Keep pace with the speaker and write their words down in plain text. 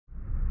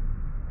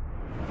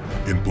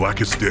In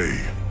blackest day,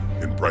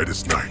 in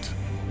brightest night,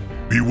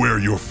 beware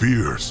your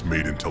fears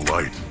made into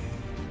light.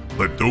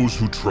 Let those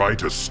who try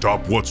to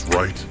stop what's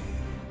right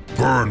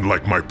burn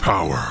like my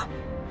power.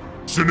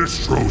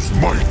 Sinestro's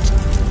might.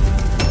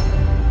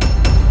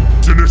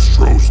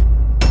 Sinestro's.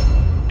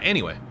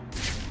 Anyway,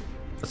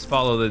 let's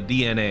follow the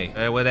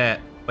DNA. What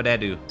that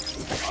do?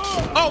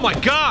 Oh my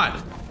God!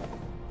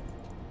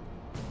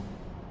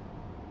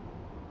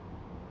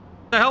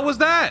 What the hell was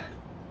that?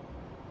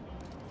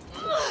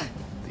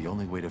 The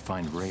only way to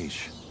find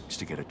Raish is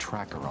to get a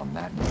tracker on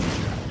that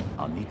ninja.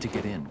 I'll need to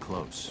get in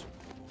close.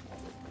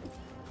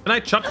 Can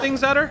I chuck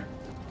things at her?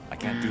 I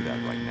can't do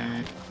that right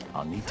now.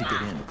 I'll need to get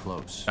in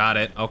close. Got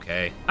it.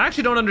 Okay. I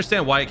actually don't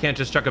understand why I can't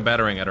just chuck a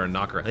batarang at her and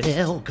knock her.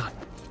 Oh God.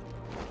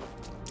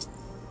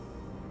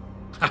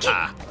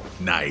 Haha.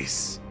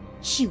 Nice.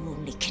 You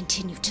only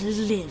continue to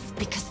live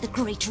because the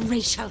great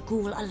Ras Al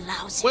Ghul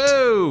allows it.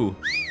 Whoa!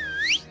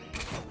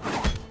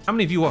 How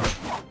many of you are?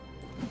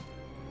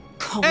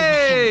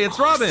 Hey, it's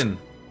Robin.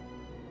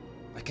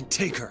 I can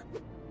take her.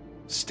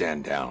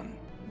 Stand down.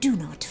 Do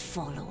not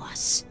follow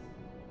us.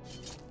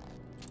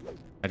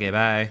 Okay,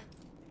 bye.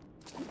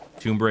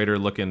 Tomb Raider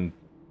looking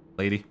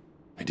lady.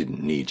 I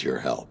didn't need your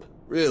help.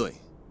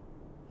 Really?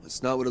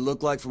 That's not what it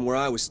looked like from where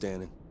I was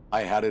standing.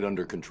 I had it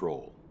under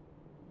control.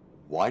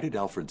 Why did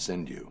Alfred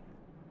send you?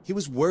 He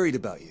was worried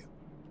about you.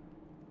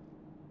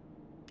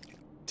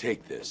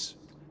 Take this,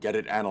 get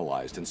it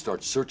analyzed, and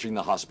start searching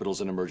the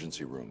hospitals and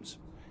emergency rooms.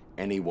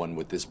 Anyone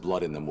with this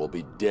blood in them will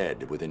be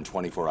dead within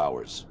 24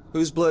 hours.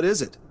 Whose blood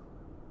is it?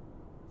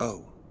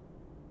 Oh.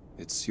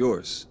 It's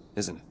yours,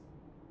 isn't it?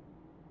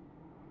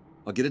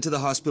 I'll get it to the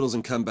hospitals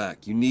and come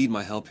back. You need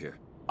my help here.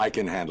 I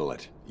can handle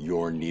it.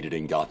 You're needed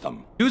in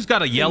Gotham. Who's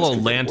got a yellow Things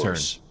could get lantern?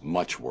 worse,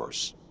 much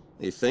worse.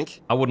 You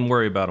think? I wouldn't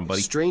worry about him,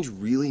 buddy. Strange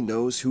really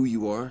knows who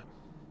you are?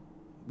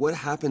 What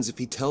happens if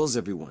he tells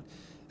everyone?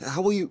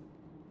 How will you...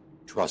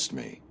 Trust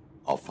me,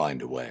 I'll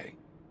find a way.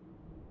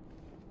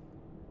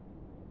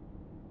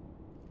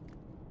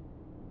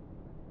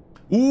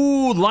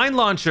 Ooh, line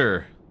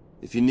launcher.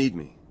 If you need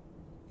me,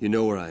 you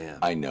know where I am.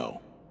 I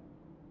know.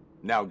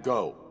 Now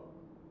go.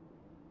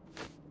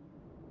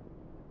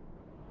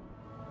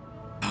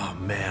 Oh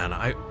man,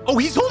 oh,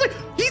 he's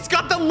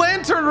got the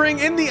lantern ring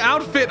in the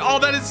outfit. Oh,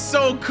 that is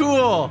so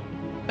cool.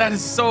 That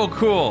is so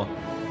cool.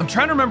 I'm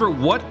trying to remember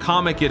what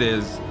comic it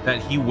is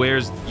that he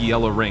wears the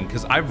yellow ring,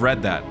 because I've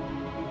read that.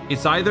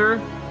 It's either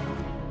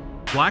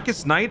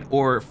Blackest Night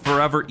or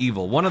Forever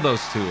Evil, one of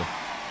those two.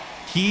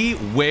 He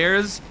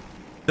wears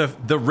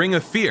the Ring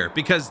of Fear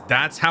because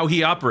that's how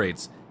he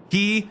operates.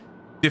 He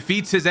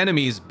defeats his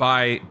enemies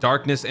by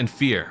darkness and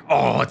fear.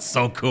 Oh, it's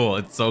so cool.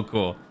 It's so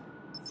cool.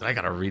 I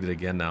gotta read it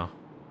again now.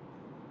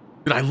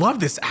 Dude, I love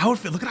this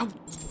outfit. Look at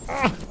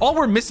how... all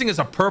we're missing is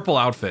a purple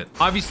outfit.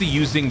 Obviously,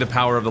 using the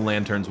power of the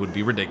lanterns would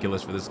be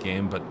ridiculous for this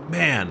game, but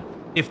man,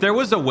 if there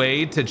was a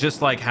way to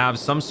just like have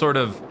some sort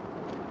of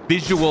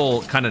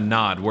visual kind of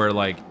nod where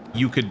like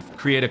you could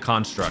create a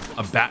construct,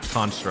 a bat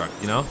construct,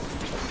 you know?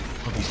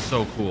 That'd be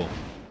so cool.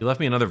 You left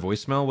me another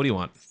voicemail? What do you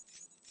want?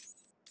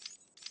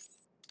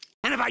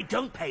 And if I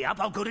don't pay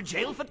up, I'll go to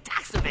jail for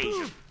tax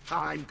evasion.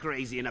 I'm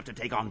crazy enough to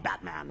take on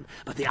Batman,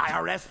 but the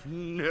IRS,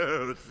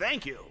 no,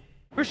 thank you.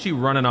 Where's she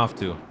running off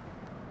to?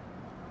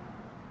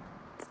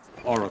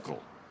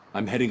 Oracle,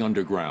 I'm heading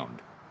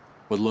underground.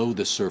 Below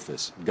the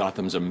surface,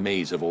 Gotham's a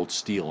maze of old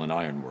steel and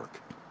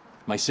ironwork.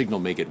 My signal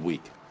may get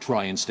weak.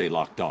 Try and stay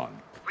locked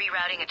on.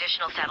 Rerouting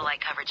additional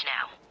satellite coverage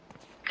now.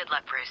 Good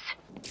luck,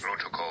 Bruce.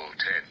 Protocol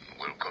 10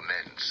 will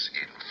commence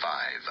in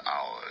 5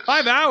 hours.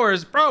 5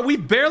 hours? Bro,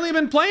 we've barely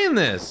been playing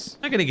this.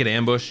 Not gonna get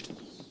ambushed.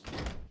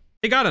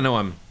 They gotta know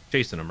I'm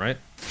chasing them, right?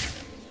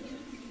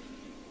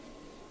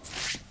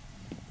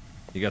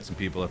 You got some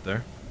people up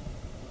there.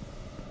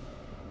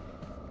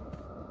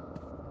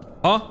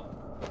 Huh?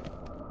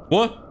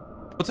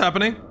 What? What's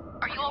happening?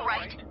 Are you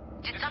alright?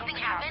 Did something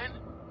happen?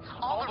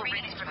 All the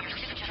readings from your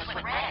suit just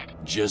went red.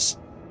 Just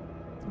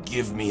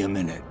give me a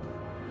minute.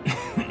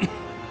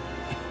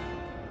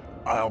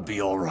 I'll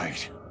be all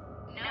right.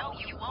 No,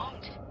 you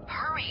won't.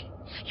 Hurry.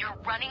 You're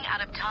running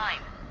out of time.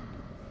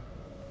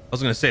 I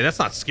was gonna say, that's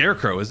not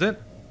Scarecrow, is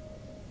it?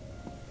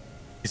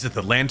 Is it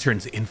the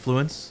Lantern's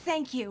influence?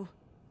 Thank you.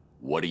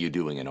 What are you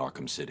doing in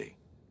Arkham City?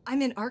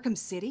 I'm in Arkham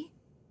City?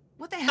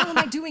 What the hell am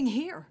I doing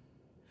here?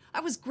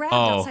 I was grabbed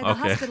outside the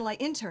hospital I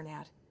intern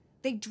at.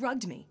 They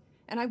drugged me,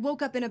 and I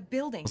woke up in a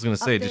building. I was gonna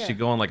say, did she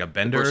go on like a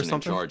bender or The person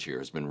something? in charge here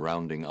has been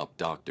rounding up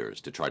doctors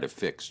to try to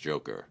fix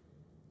Joker.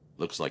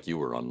 Looks like you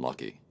were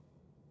unlucky.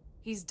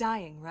 He's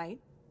dying, right?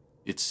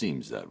 It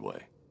seems that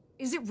way.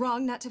 Is it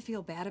wrong not to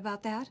feel bad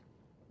about that?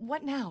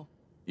 What now?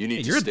 You need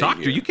Hey, to you're a stay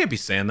doctor. here. You can't be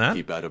saying that.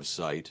 Keep out of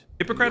sight.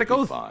 Hippocratic You'll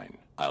be oath. Fine.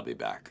 I'll be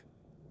back.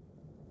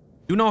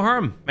 Do no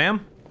harm,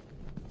 ma'am.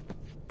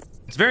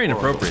 It's very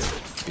inappropriate.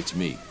 It's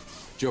me.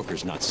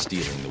 Joker's not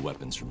stealing the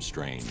weapons from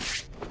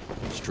Strange.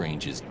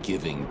 Strange is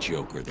giving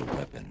Joker the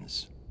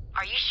weapons.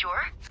 Are you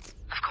sure?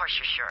 Of course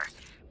you're sure.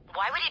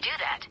 Why would he do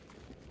that?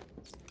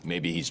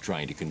 Maybe he's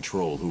trying to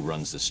control who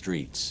runs the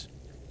streets.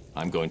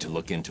 I'm going to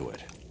look into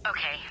it.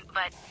 Okay,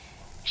 but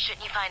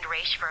Shouldn't you find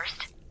Raish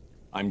first?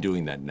 I'm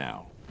doing that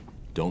now.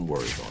 Don't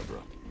worry,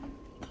 Barbara.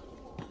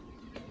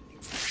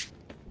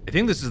 I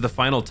think this is the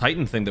final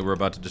Titan thing that we're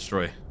about to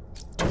destroy.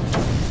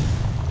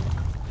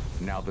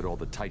 Now that all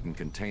the Titan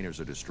containers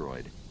are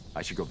destroyed,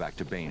 I should go back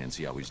to Bane and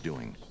see how he's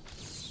doing.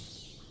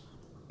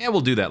 Yeah,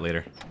 we'll do that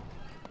later.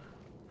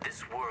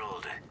 This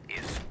world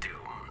is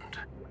doomed.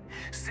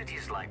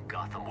 Cities like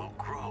Gotham will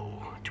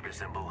grow to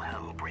resemble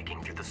hell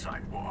breaking through the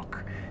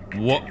sidewalk.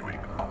 What?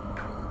 Continuing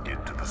up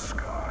into the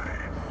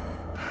sky.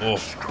 Oh.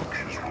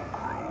 Structures will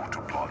grow to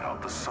blot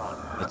out the sun.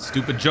 That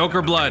stupid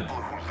Joker blood.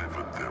 People who live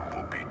in them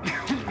will be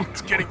doomed.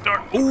 It's getting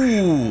dark.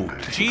 Ooh,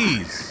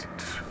 jeez.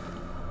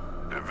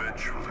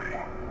 Eventually,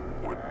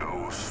 when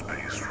no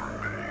space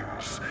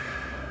remains,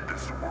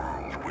 this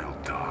world will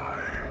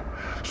die,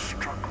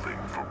 struggling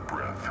for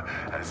breath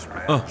as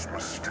man's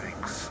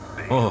mistakes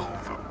nail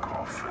the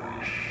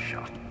coffin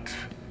shut.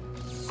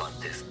 But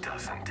this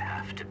doesn't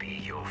have to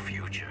be your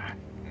future,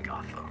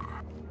 Gotham.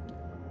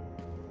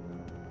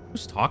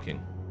 Who's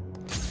talking?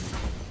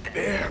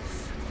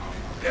 Death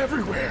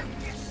everywhere.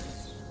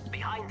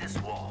 Behind this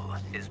wall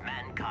is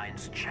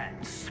mankind's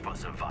chance for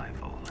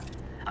survival.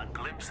 A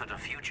glimpse at a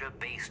future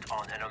based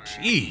on an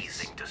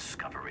amazing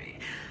discovery.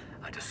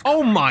 A discovery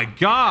Oh my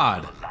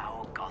God! that will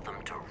allow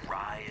Gotham to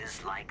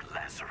rise like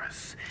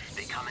Lazarus,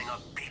 becoming a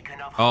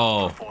beacon of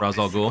hope for Ras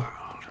Al this Ghul.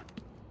 world.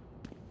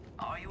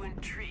 Are you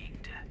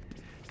intrigued?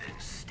 Then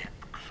step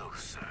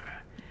closer.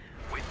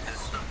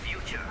 Witness the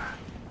future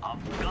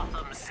of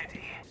Gotham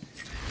City.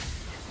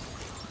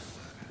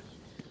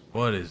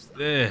 What is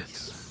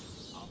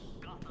this?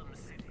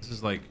 This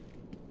is like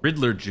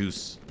Riddler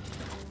juice.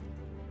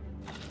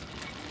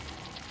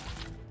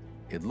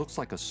 It looks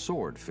like a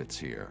sword fits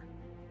here.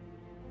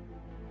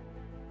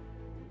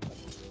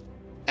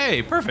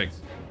 Hey, perfect.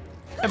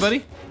 Hey,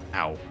 buddy.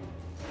 Ow.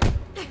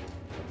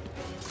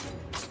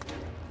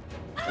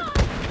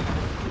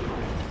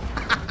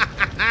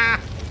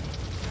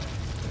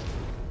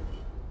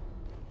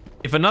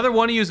 If another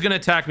one of you is gonna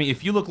attack me,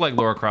 if you look like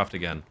Lara Croft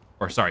again,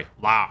 or sorry,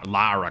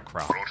 Lara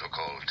Croft.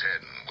 Protocol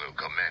 10 will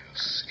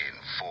commence in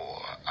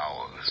 4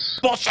 hours.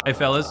 Bullshit. Hey,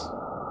 fellas,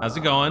 how's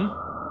it going?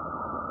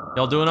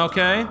 Y'all doing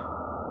okay?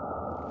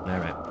 All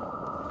right.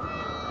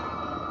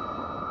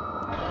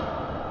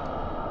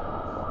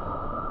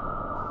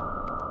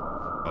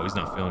 Oh, he's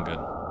not feeling good.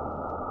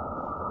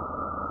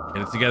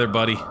 Get it together,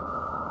 buddy.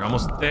 You're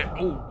almost there.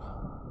 Oh.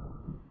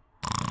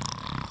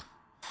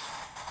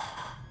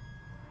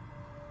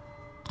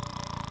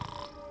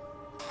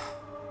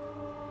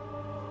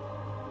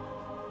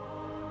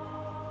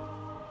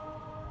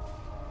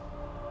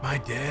 Am I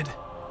dead?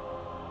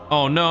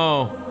 Oh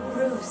no.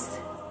 Bruce,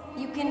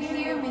 you can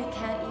hear me,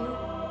 can't you?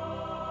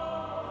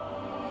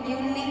 You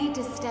need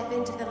to step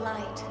into the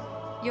light.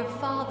 Your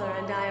father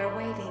and I are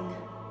waiting.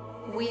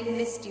 We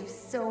missed you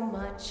so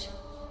much.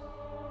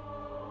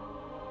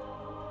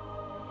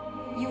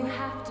 You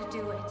have to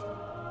do it.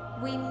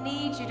 We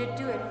need you to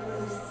do it,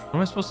 Bruce. What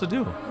am I supposed to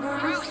do?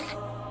 Bruce!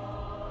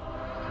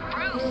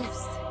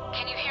 Bruce!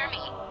 Can you hear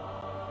me?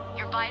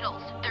 Your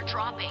vitals, they're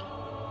dropping.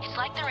 It's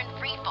like they're in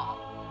free fall.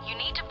 You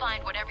need to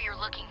find whatever you're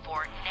looking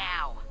for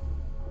now.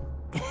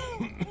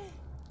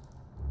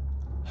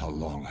 How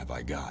long have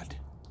I got?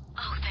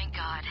 Oh, thank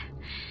God.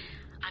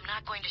 I'm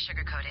not going to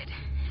sugarcoat it.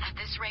 At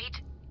this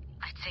rate,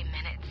 I'd say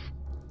minutes.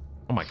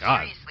 Oh my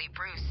God. Seriously,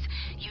 Bruce,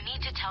 you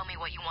need to tell me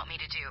what you want me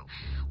to do.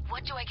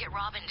 What do I get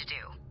Robin to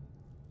do?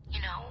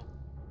 You know,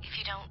 if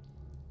you don't...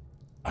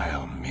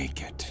 I'll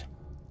make it.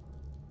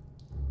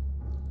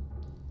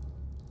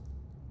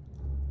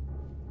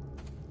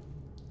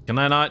 Can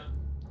I not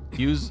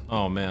use...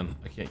 Oh man,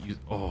 I can't use...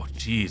 Oh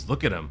jeez,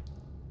 look at him.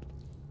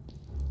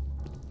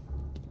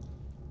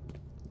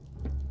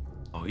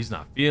 Oh, he's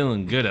not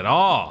feeling good at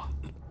all.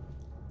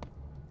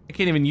 I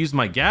can't even use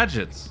my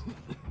gadgets.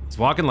 He's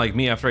walking like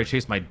me after I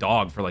chased my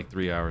dog for like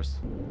 3 hours.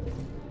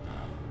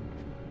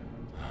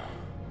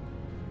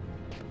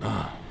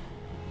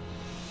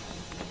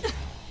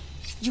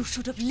 You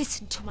should have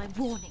listened to my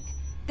warning.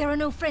 There are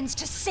no friends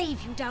to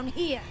save you down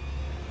here.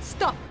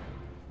 Stop.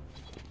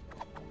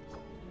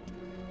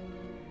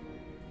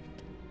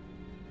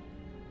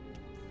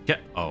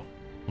 Oh,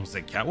 was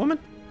that Catwoman?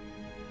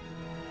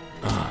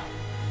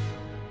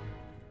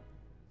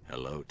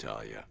 Hello,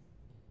 Talia.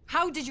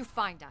 How did you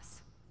find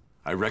us?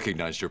 I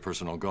recognized your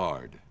personal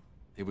guard.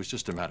 It was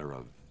just a matter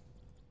of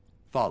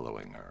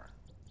following her.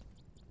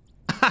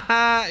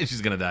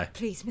 She's gonna die.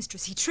 Please,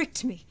 mistress, he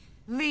tricked me.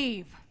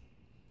 Leave.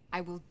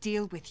 I will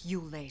deal with you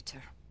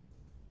later.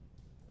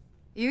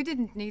 You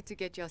didn't need to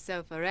get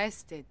yourself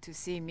arrested to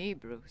see me,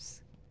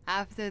 Bruce.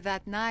 After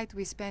that night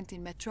we spent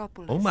in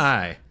Metropolis. Oh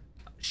my.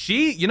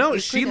 She, you know,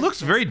 she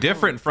looks very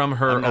different from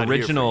her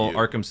original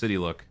Arkham City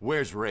look.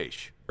 Where's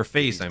Raish? Her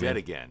face, He's I mean. dead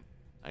again.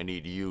 I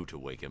need you to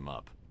wake him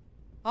up.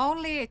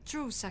 Only a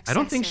true successor I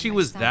don't think she may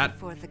was stand that...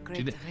 before the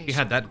She, great she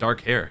had that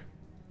dark hair.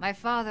 My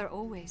father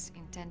always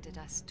intended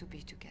us to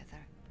be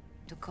together,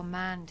 to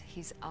command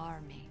his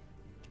army.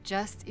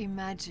 Just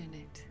imagine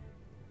it.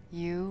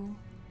 You,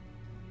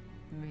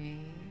 me,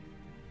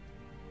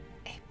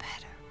 a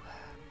better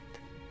world.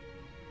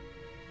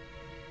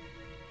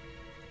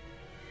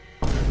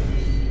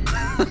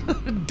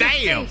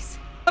 Damn!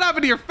 What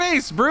happened to your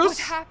face, Bruce? What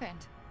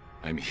happened?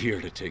 I'm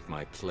here to take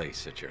my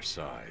place at your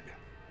side.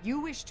 You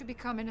wish to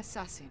become an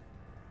assassin.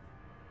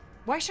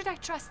 Why should I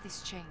trust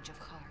this change of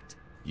heart?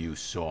 You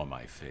saw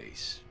my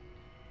face.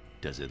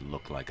 Does it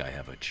look like I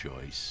have a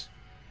choice?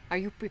 Are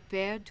you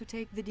prepared to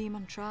take the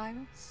demon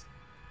trials?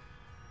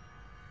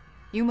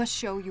 You must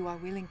show you are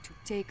willing to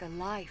take a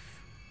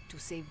life to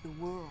save the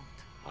world.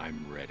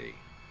 I'm ready.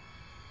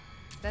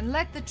 Then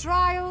let the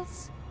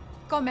trials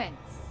commence.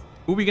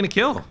 Who are we gonna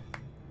kill?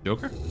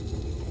 Joker?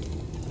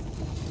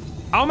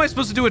 How am I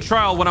supposed to do a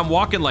trial when I'm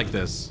walking like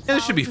this? Yeah,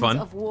 this should be fun.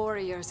 Thousands of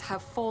warriors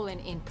have fallen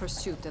in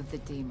pursuit of the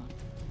demon.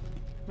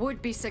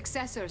 Would-be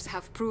successors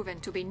have proven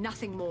to be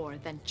nothing more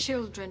than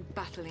children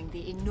battling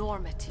the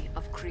enormity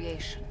of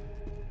creation.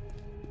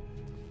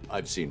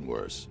 I've seen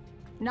worse.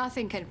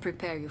 Nothing can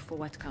prepare you for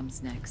what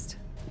comes next.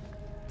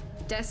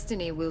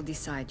 Destiny will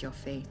decide your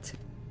fate.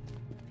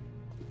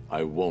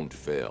 I won't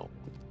fail.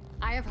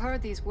 I have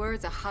heard these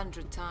words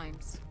 100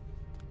 times.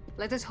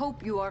 Let us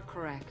hope you are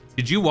correct.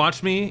 Did you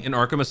watch me in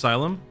Arkham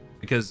Asylum?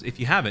 Because if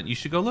you haven't, you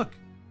should go look.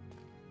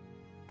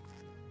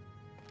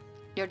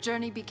 Your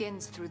journey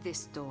begins through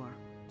this door.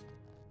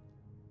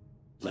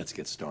 Let's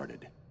get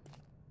started.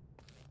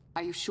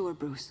 Are you sure,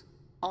 Bruce?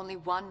 Only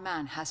one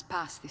man has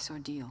passed this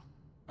ordeal.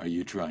 Are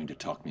you trying to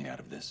talk me out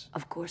of this?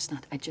 Of course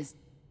not. I just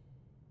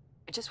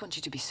want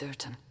you to be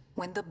certain.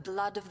 When the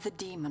blood of the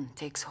demon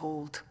takes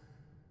hold,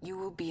 you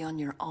will be on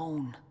your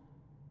own.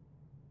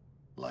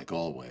 Like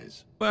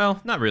always. Well,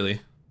 not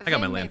really. I got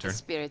my Then may lantern. the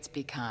spirits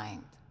be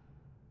kind.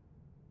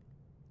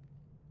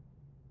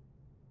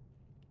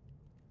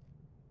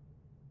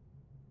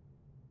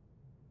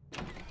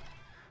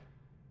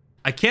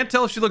 I can't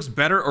tell if she looks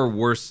better or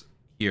worse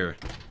here.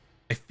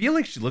 I feel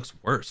like she looks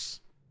worse.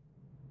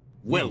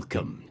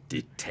 Welcome,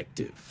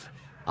 detective.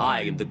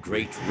 I am the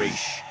great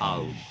Ras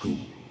Al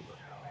Ghul.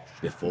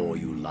 Before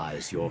you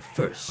lies your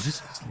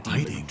first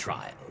demon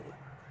trial.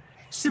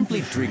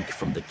 Simply drink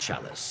from the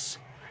chalice.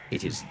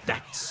 It is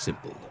that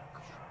simple.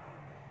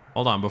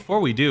 Hold on,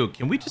 before we do,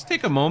 can we just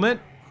take a moment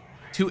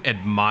to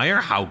admire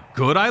how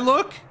good I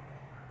look?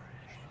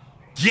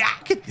 Yeah,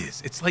 look at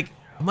this. It's like,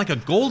 I'm like a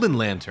golden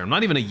lantern. I'm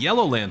not even a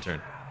yellow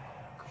lantern.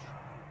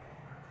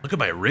 Look at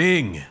my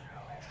ring.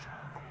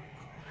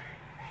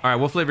 All right,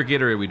 what flavor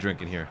Gatorade are we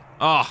drinking here?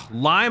 Oh,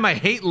 lime. I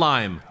hate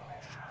lime.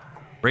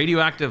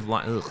 Radioactive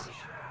lime. Ugh.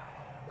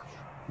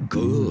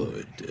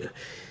 Good.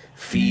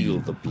 Feel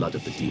the blood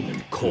of the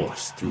demon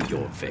course through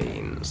your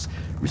veins,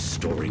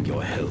 restoring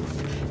your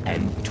health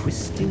and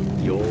twisting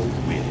your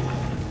will.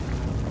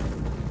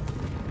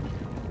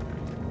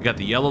 We got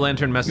the yellow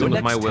lantern messing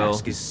with my will. Your next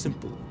task is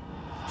simple.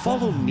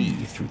 Follow me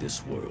through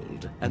this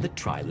world, and the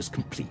trial is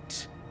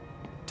complete.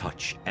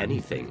 Touch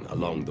anything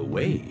along the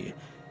way,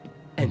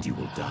 and you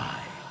will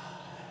die.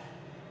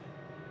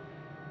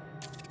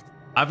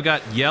 I've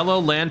got yellow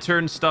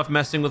lantern stuff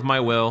messing with my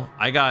will.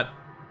 I got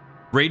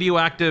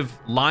radioactive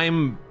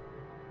lime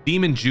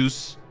demon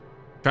juice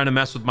trying to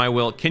mess with my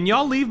will. Can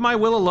y'all leave my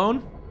will alone?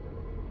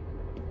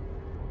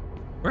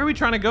 Where are we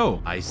trying to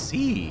go? I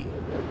see.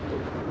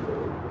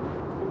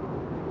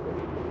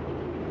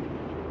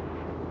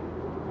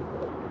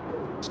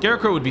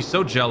 Scarecrow would be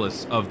so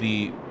jealous of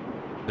the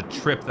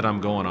trip that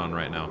I'm going on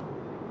right now.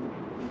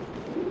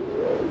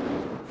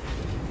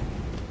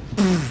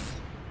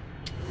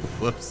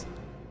 Whoops.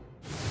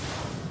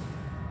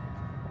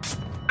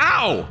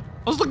 Ow!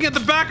 I was looking at the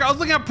background. I was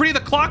looking how pretty the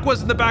clock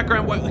was in the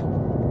background. What?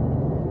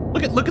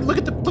 Look at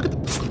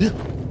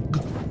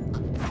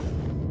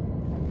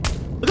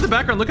the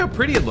background. Look how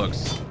pretty it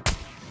looks.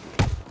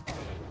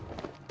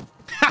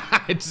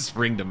 I just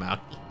ringed him out.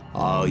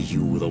 Are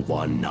you the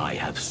one I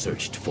have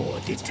searched for,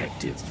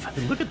 detective?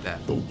 Look at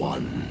that. The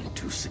one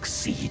to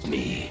succeed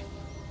me.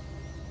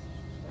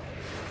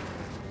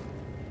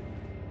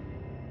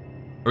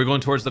 Are we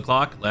going towards the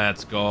clock?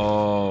 Let's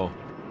go.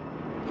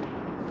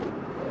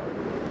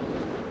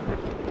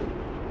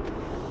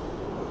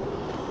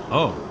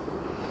 Oh.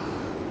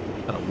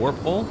 Is that a warp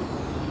hole?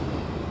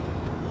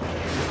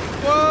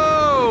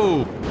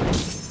 Whoa!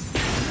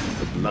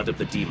 The blood of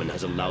the demon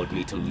has allowed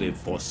me to live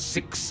for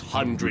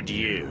 600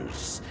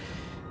 years.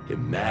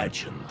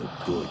 Imagine the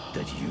good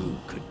that you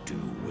could do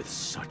with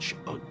such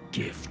a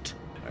gift.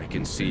 I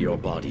can see your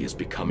body is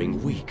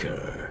becoming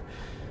weaker.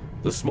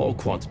 The small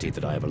quantity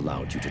that I have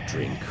allowed you to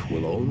drink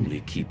will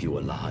only keep you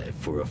alive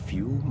for a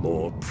few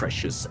more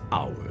precious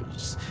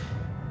hours.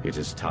 It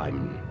is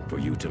time for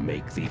you to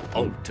make the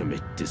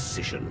ultimate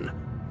decision.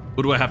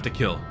 Who do I have to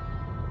kill?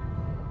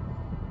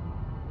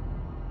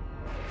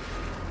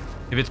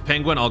 If it's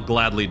Penguin, I'll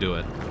gladly do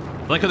it.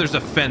 I like how there's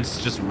a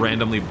fence just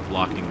randomly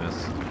blocking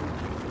this.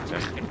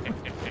 Okay.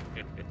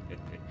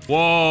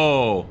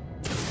 Whoa!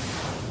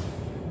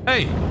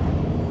 Hey!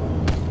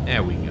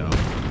 There we go.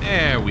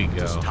 There we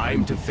go. It's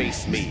time to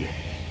face me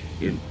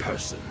in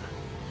person.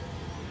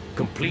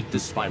 Complete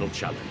this final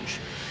challenge,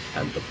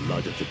 and the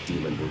blood of the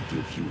demon will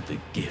give you the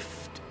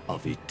gift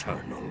of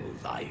eternal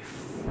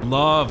life.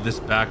 Love this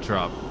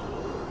backdrop.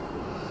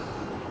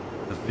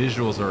 The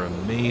visuals are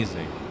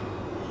amazing.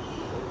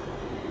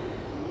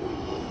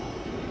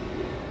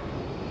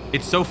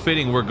 It's so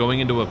fitting we're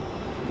going into a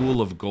pool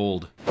of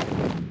gold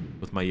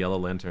with my yellow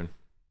lantern.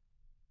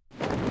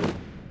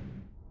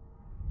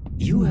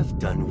 You have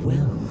done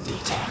well,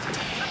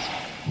 detective.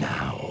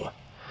 Now,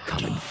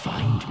 come and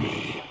find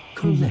me.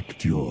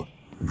 Collect your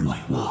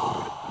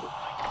reward.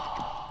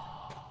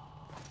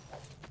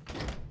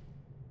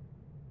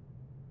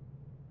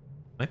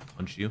 Can I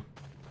punch you?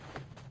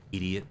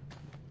 Idiot.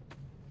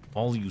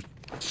 All you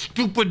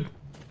stupid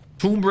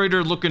Tomb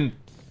Raider looking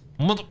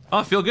mother— Oh,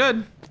 I feel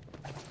good.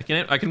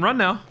 I can run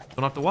now.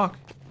 Don't have to walk.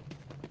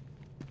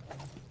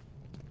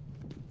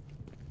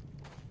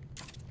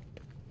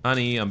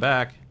 Honey, I'm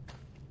back.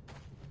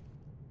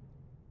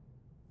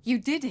 You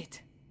did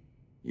it.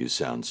 You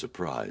sound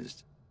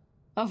surprised.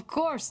 Of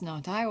course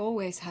not. I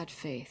always had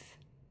faith.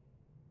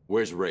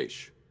 Where's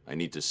Raish? I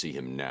need to see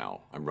him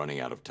now. I'm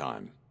running out of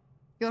time.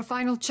 Your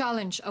final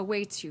challenge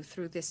awaits you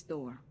through this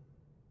door.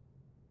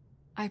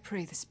 I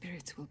pray the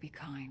spirits will be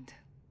kind.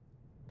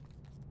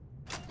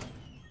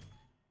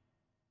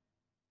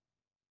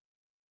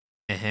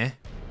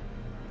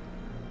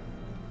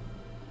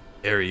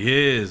 There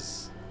he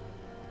is.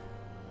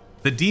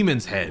 The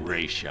demon's head.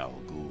 Ras Al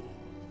Ghul.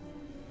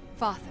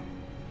 Father.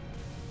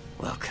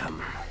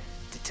 Welcome,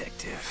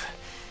 detective.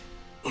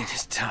 It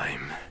is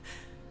time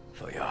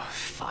for your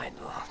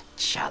final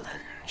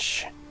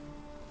challenge.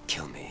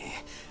 Kill me.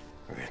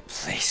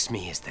 Replace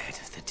me as the head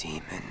of the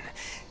demon.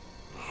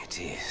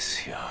 It is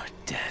your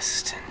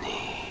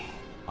destiny.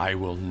 I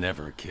will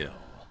never kill.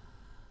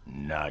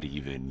 Not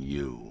even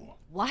you.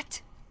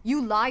 What?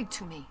 You lied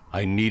to me.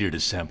 I needed a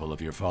sample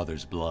of your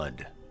father's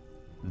blood.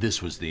 This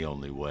was the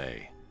only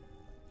way.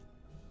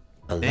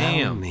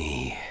 Allow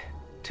me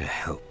to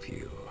help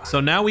you. So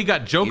now we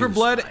got Joker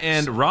blood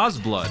and Ras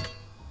blood.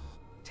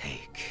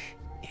 Take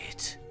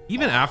it.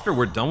 Even after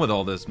we're done with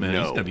all this, man,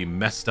 No. he's gonna be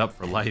messed up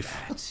for life.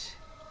 That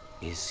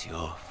is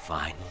your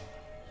final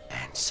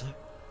answer?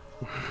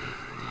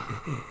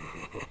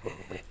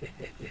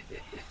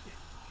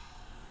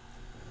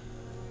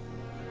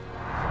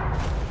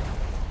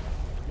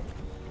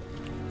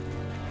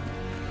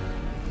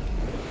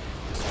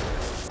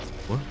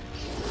 What?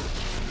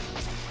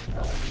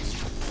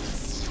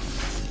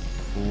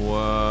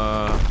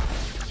 What?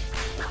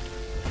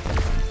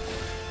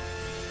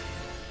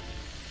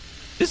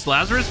 This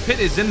Lazarus pit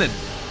is in the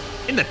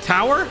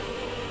tower?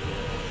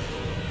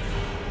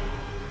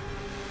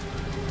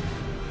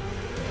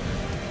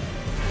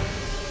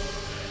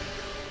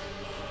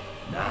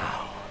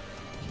 Now,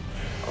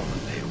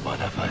 only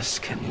one of us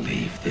can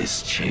leave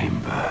this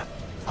chamber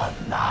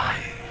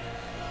alive.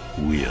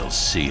 We'll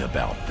see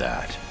about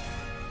that.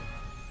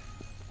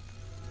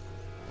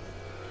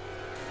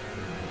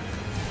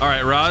 All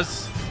right,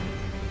 Ras.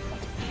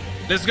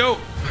 Let's go.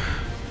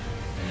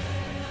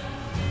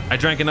 I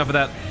drank enough of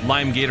that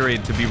lime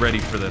Gatorade to be ready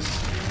for this.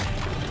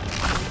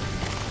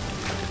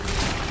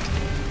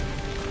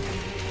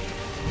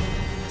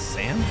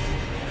 Sand?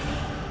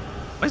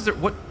 Why is there—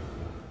 what?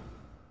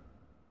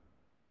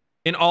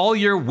 In all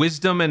your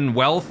wisdom and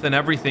wealth and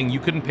everything, you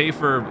couldn't pay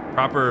for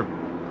proper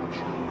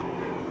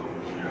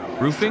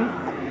roofing?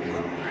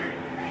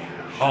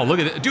 Oh, look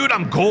at it. Dude,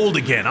 I'm gold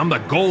again. I'm the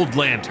gold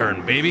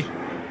lantern, baby.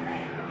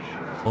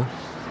 Oh.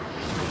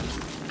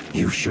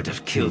 You should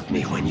have killed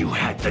me when you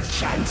had the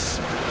chance.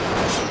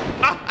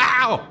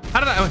 Ow! How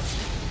did I—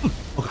 oh,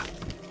 God.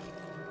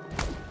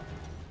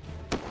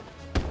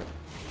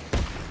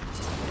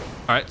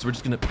 All right, so we're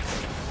just gonna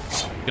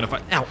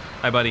fight. Ow!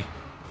 Hi, buddy.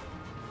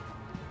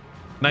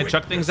 Can I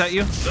chuck things at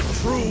you? The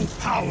true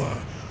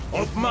power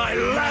of my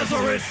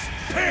Lazarus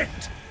pit!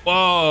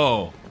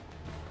 Whoa!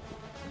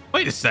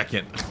 Wait a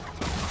second.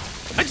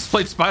 I just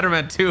played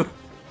Spider-Man 2.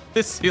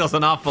 This feels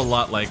an awful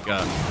lot like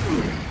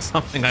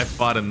something I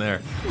fought in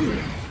there.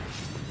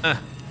 Yeah,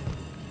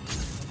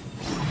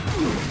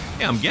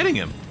 I'm getting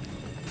him.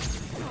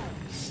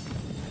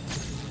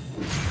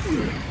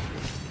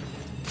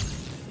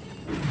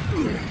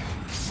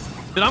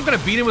 Dude, I'm gonna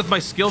beat him with my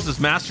skills as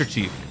Master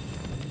Chief.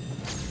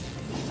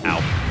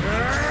 Ow.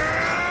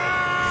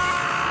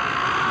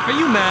 Are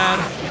you mad?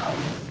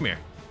 Come here.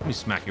 Let me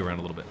smack you around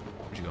a little bit.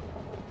 Where'd you go?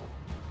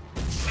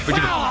 Where'd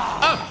you go?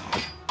 Oh!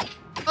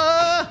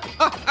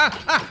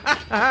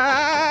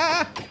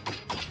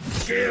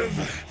 Give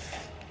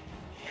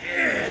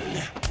in.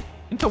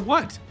 Into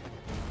what?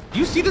 Do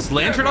you see this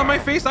lantern on my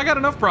face? I got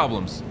enough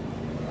problems.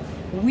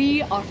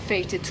 We are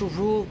fated to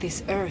rule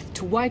this earth,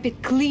 to wipe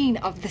it clean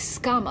of the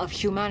scum of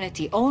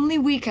humanity. Only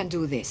we can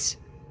do this.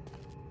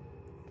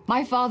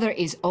 My father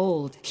is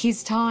old.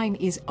 His time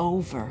is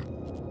over.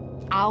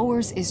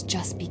 Ours is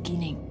just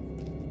beginning.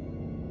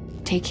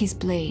 Take his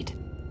blade.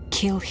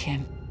 Kill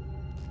him.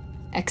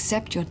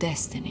 Accept your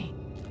destiny.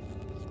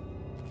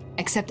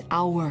 Accept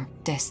our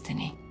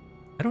destiny.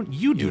 Why don't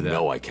you do that? You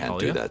know I can't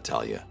Talia? do that,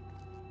 Talia.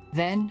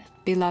 Then,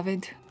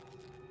 beloved,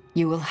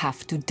 you will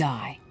have to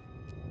die.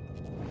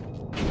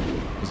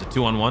 Is it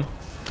 2-on-1?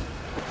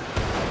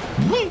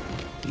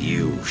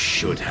 You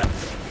should have.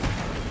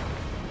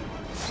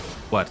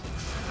 What?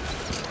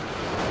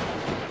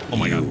 Oh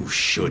my God. You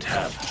should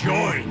have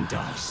joined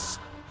us.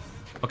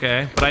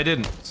 Okay, but I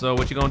didn't. So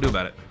what you gonna do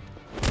about it?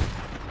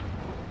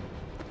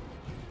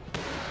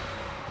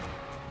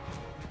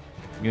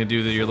 You gonna do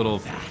your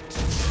little...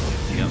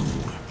 Yep.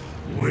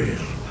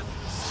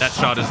 That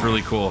shot is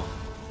really cool.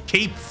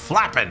 Keep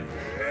flapping.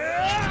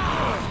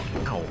 Ow.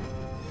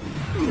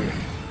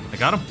 I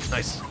got him.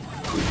 Nice.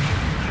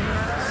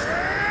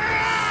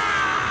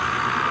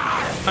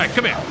 All right,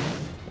 come here.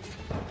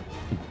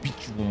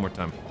 Beat you one more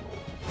time.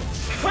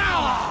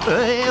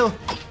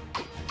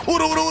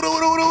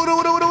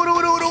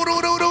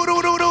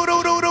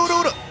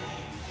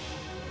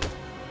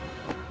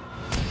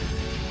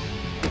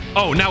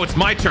 Oh, now it's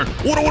my turn.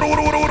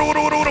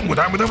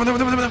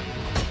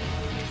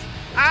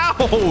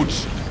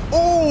 Ouch!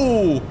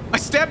 Oh! I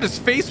stabbed his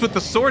face with the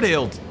sword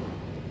hilt.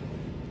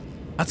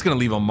 That's gonna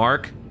leave a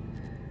mark.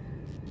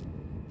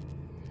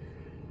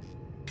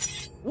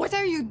 What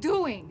are you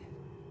doing?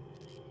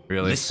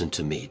 Really? Listen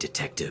to me,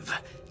 detective,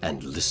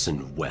 and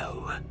listen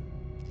well.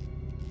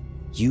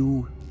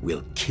 You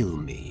will kill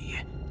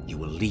me. You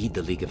will lead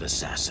the League of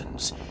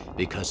Assassins,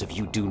 because if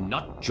you do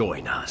not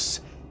join us,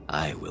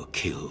 I will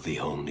kill the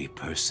only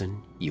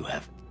person you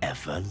have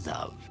ever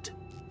loved.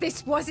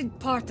 This wasn't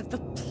part of the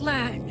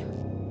plan.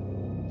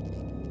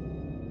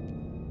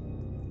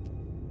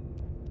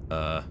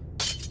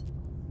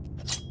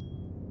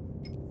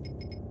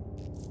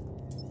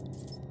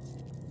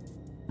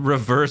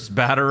 Reverse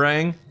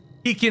batarang?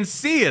 He can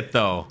see it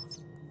though.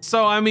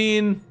 So I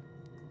mean...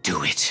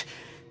 Do it.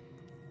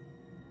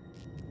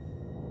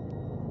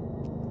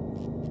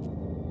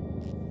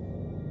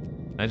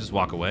 Can I just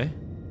walk away?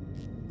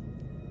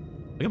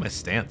 Look at my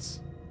stance.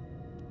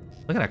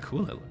 Look at how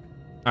cool I look.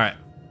 All right.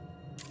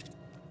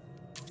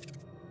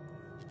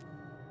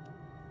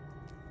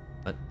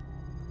 What?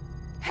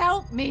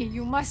 Help me,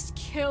 you must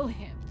kill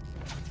him.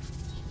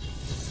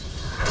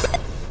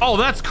 Oh,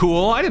 that's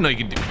cool. I didn't know you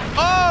could do...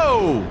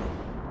 Oh!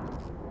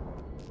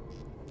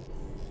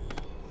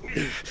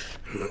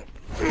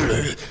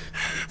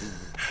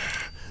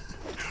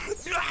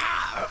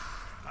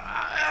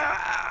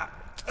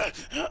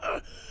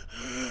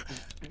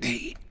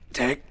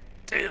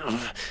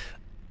 Detective.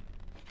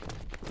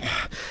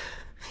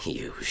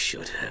 You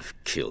should have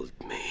killed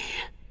me.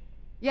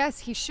 Yes,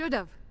 he should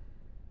have.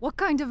 What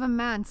kind of a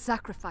man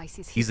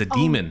sacrifices his He's a own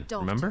demon,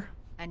 daughter? remember?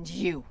 And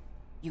you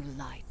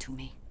lied to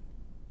me.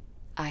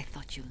 I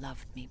thought you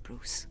loved me,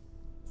 Bruce.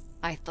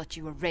 I thought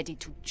you were ready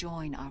to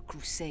join our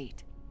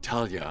crusade.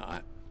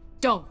 Talia,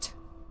 Don't!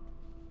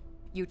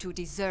 You two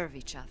deserve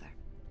each other.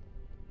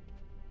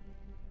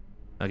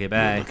 Okay,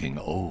 bye. You're looking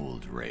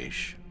old,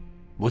 Raish.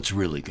 What's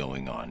really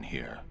going on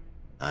here?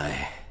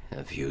 I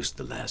have used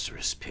the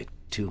Lazarus Pit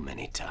too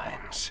many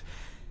times.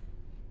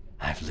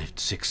 I've lived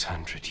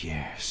 600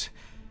 years.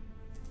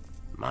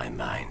 My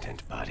mind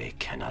and body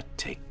cannot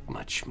take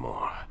much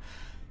more.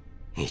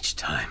 Each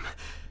time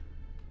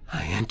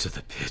I enter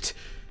the pit,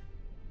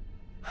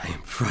 I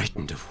am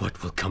frightened of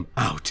what will come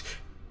out.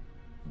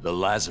 The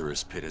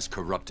Lazarus Pit has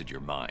corrupted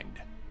your mind.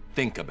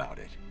 Think about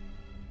it.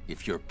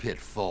 If your pit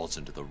falls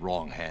into the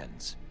wrong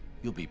hands,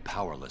 you'll be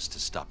powerless to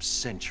stop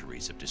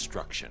centuries of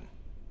destruction.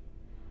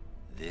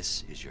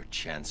 This is your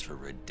chance for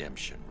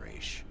redemption,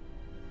 Raish.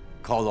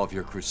 Call off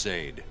your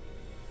crusade,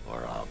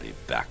 or I'll be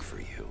back for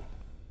you.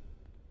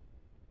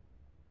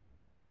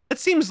 That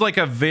seems like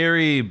a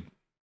very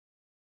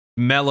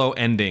mellow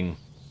ending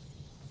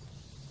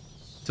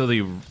to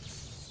the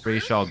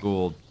Ras Al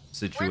Ghul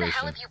situation. Where the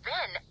hell have you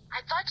been?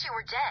 I thought you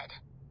were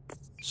dead.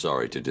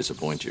 Sorry to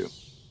disappoint you.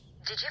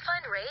 Did you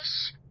find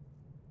Raish?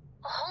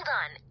 Hold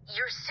on.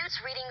 Your suit's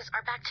readings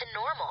are back to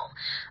normal.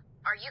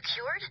 Are you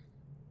cured?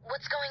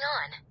 What's going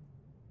on?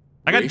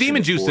 I got Raish demon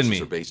and his juice in forces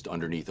me. Are based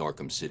underneath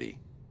Arkham City,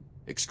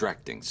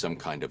 extracting some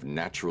kind of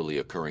naturally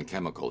occurring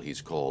chemical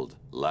he's called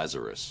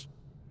Lazarus.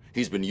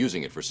 He's been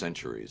using it for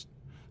centuries,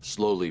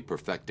 slowly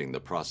perfecting the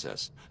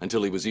process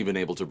until he was even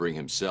able to bring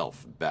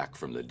himself back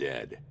from the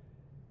dead.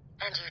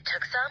 And you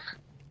took some?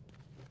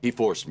 He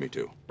forced me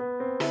to.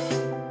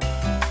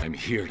 I'm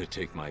here to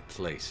take my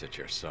place at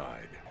your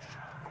side.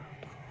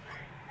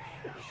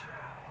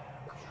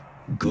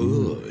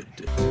 Good.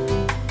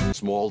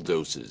 Small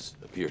doses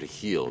appear to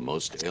heal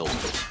most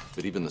ailments,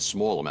 but even the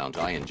small amount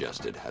I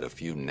ingested had a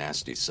few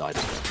nasty side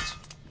effects.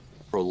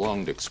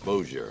 Prolonged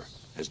exposure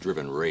has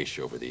driven Raish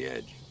over the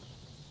edge.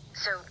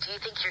 So, do you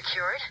think you're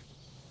cured?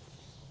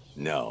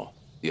 No,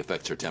 the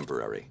effects are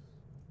temporary.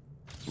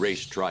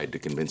 Raish tried to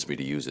convince me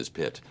to use his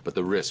pit, but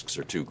the risks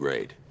are too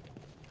great.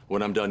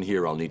 When I'm done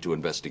here, I'll need to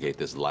investigate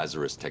this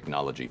Lazarus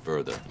technology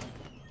further.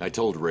 I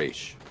told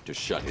Raish to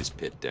shut his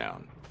pit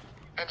down.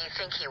 And you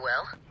think he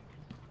will?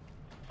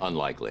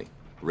 Unlikely.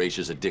 Raish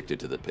is addicted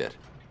to the pit.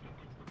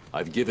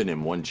 I've given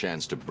him one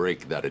chance to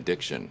break that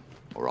addiction,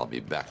 or I'll be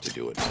back to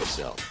do it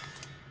myself.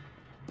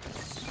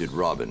 Did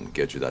Robin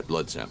get you that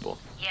blood sample?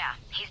 Yeah,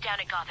 he's down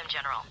at Gotham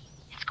General.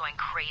 It's going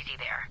crazy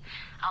there.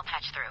 I'll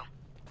patch through.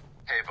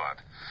 Hey,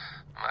 Bud.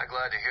 I'm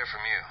glad to hear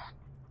from you.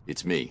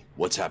 It's me.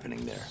 What's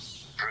happening there?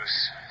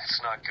 Bruce,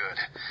 it's not good.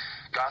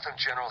 Gotham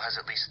General has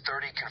at least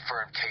 30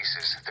 confirmed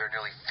cases. There are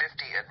nearly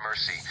 50 at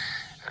Mercy,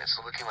 and it's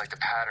looking like the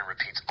pattern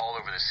repeats all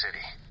over the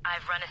city.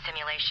 I've run a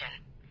simulation.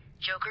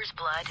 Joker's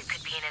blood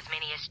could be in as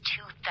many as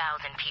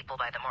 2,000 people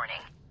by the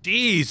morning.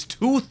 Jeez,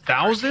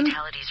 2,000?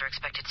 Fatalities are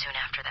expected soon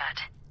after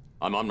that.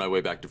 I'm on my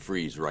way back to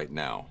Freeze right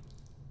now.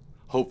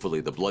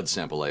 Hopefully, the blood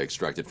sample I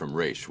extracted from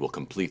Raish will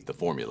complete the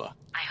formula.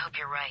 I hope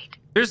you're right.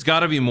 There's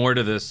gotta be more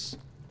to this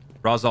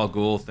Ras Al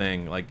Ghul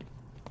thing, like,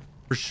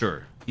 for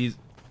sure.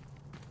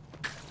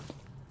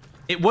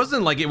 It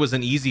wasn't like it was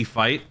an easy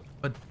fight,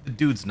 but the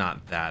dude's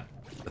not that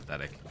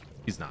pathetic.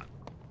 He's not.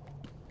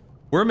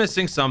 We're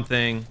missing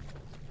something,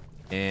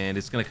 and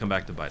it's gonna come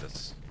back to bite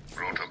us.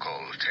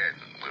 Protocol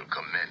 10 will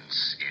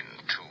commence in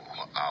 2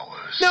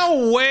 hours.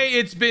 No way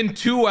it's been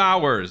 2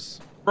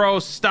 hours. Bro,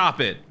 stop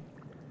it.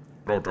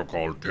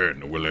 Protocol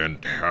 10 will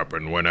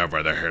happen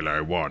whenever the hell I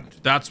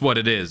want. That's what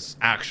it is,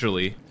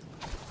 actually.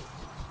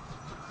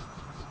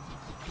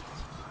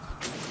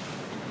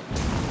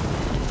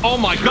 Oh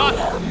my god!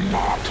 You're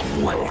not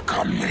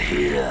welcome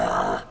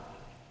here.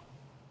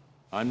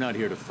 I'm not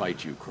here to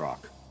fight you,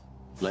 Croc.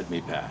 Let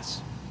me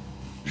pass.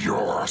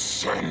 Your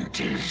scent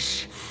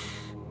is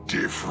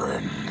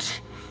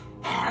different.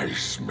 I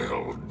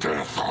smell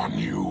death on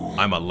you.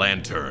 I'm a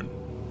lantern.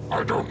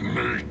 I don't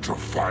need to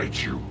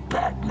fight you,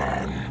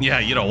 Batman. Yeah,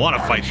 you don't want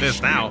to fight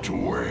this now. I just need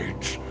to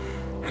wait,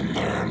 and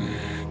then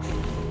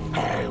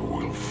I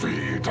will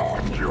feed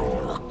on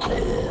your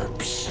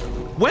corpse.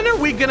 When are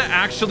we gonna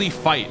actually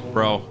fight,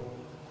 bro?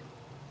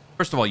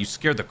 First of all, you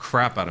scared the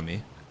crap out of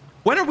me.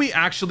 When are we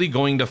actually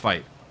going to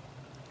fight?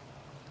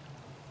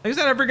 Is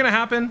that ever gonna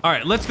happen? All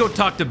right, let's go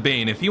talk to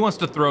Bane. If he wants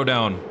to throw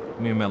down,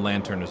 me and my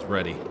lantern is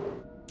ready.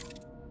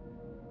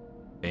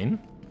 Bane?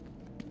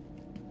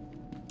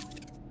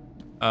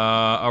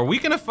 Are we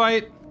gonna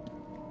fight?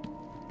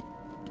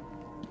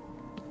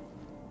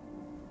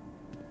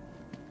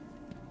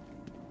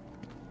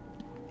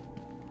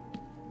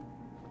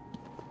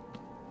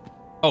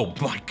 Oh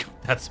my god,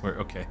 that's where,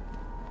 okay.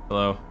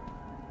 Hello.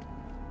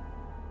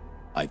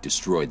 I've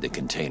destroyed the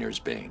containers,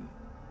 Bane.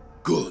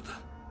 Good.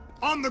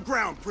 On the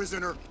ground,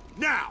 prisoner,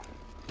 now!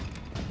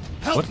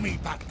 Help me,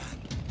 Batman.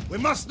 We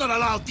must not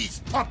allow these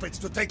puppets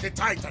to take the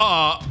Titan.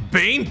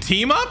 Bane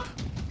team up?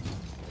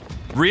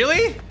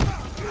 Really?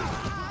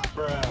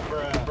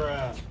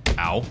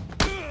 Ow.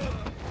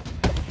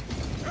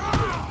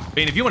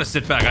 Bane, if you want to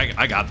sit back,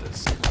 I got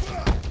this.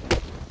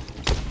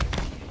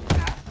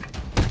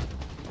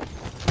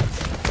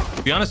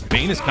 To be honest,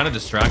 Bane is kind of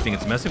distracting.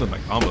 It's messing with my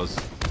combos.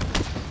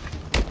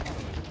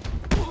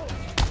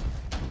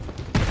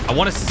 I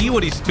want to see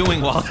what he's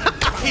doing while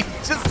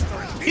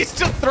he's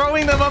just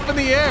throwing them up in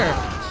the air.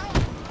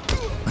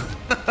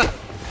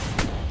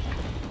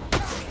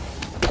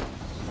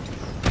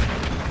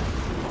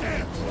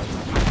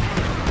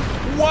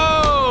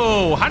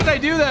 Whoa! How did I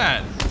do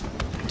that?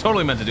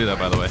 Totally meant to do that,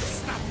 by the way.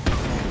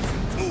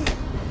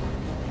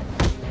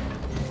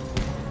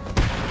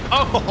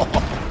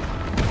 Oh!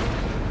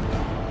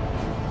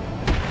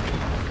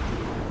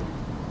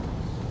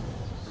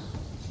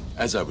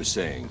 As I was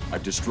saying,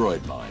 I've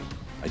destroyed mine.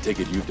 I take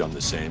it you've done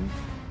the same?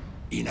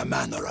 In a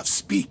manner of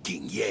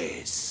speaking,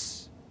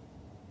 yes.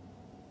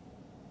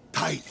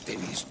 Titan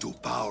is too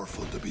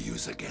powerful to be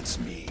used against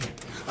me.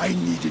 I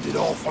needed it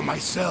all for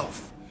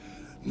myself.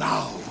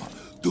 Now,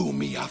 do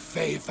me a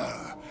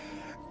favor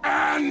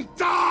and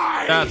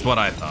die! That's what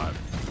I thought.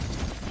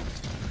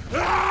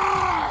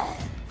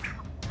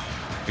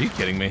 Are you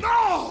kidding me?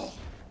 No!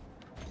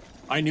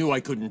 I knew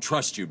I couldn't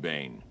trust you,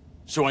 Bane,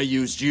 so I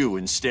used you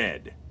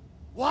instead.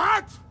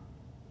 What?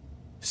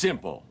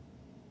 Simple.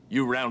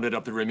 You rounded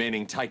up the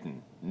remaining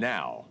Titan.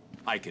 Now,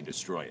 I can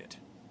destroy it.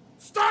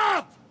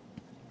 Stop!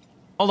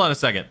 Hold on a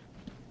second.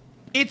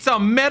 It's a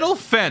metal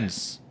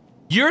fence.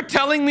 You're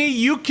telling me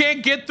you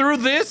can't get through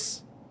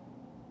this?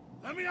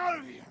 Let me out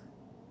of here.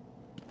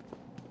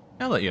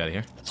 I'll let you out of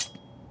here.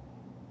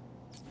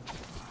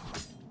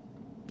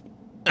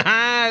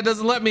 Ah, it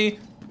doesn't let me.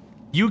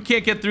 You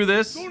can't get through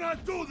this. Do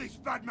not do this,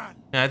 Batman.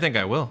 Yeah, I think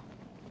I will.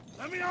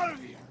 Let me out of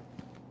here.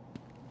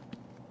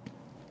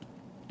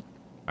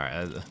 All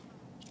right.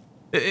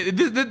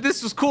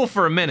 This was cool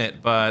for a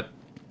minute, but...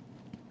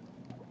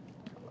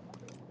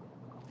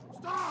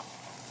 Stop!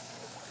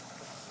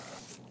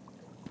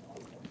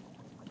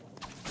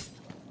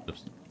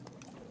 Oops.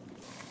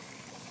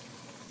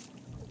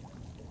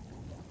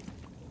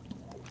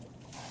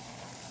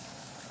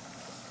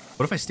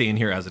 What if I stay in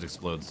here as it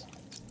explodes?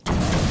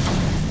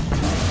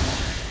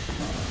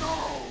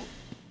 No!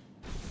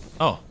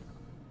 Oh.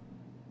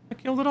 I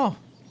killed it all.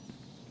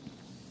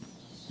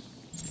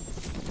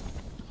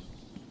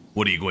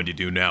 What are you going to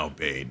do now,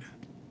 Bane?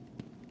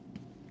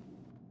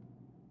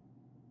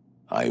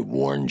 I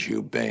warned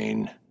you,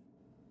 Bane.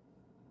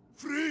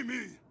 Free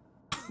me!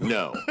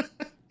 No.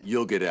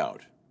 You'll get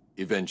out.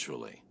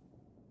 Eventually.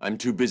 I'm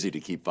too busy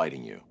to keep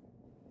fighting you.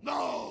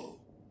 No!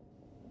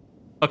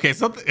 Okay,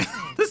 so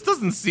this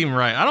doesn't seem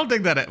right. I don't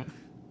think that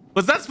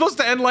was that supposed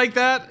to end like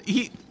that?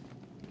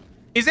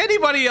 Is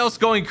anybody else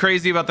going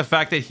crazy about the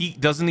fact that he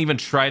doesn't even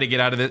try to get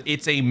out of it?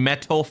 It's a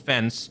metal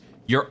fence.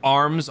 Your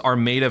arms are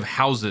made of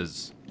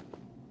houses.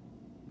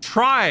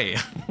 Try.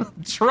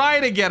 Try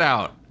to get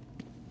out.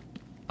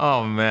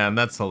 Oh man,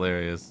 that's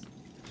hilarious.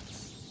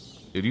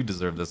 Dude, you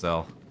deserve this,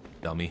 L.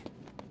 Dummy.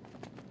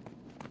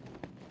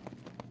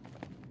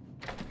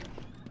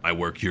 My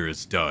work here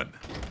is done.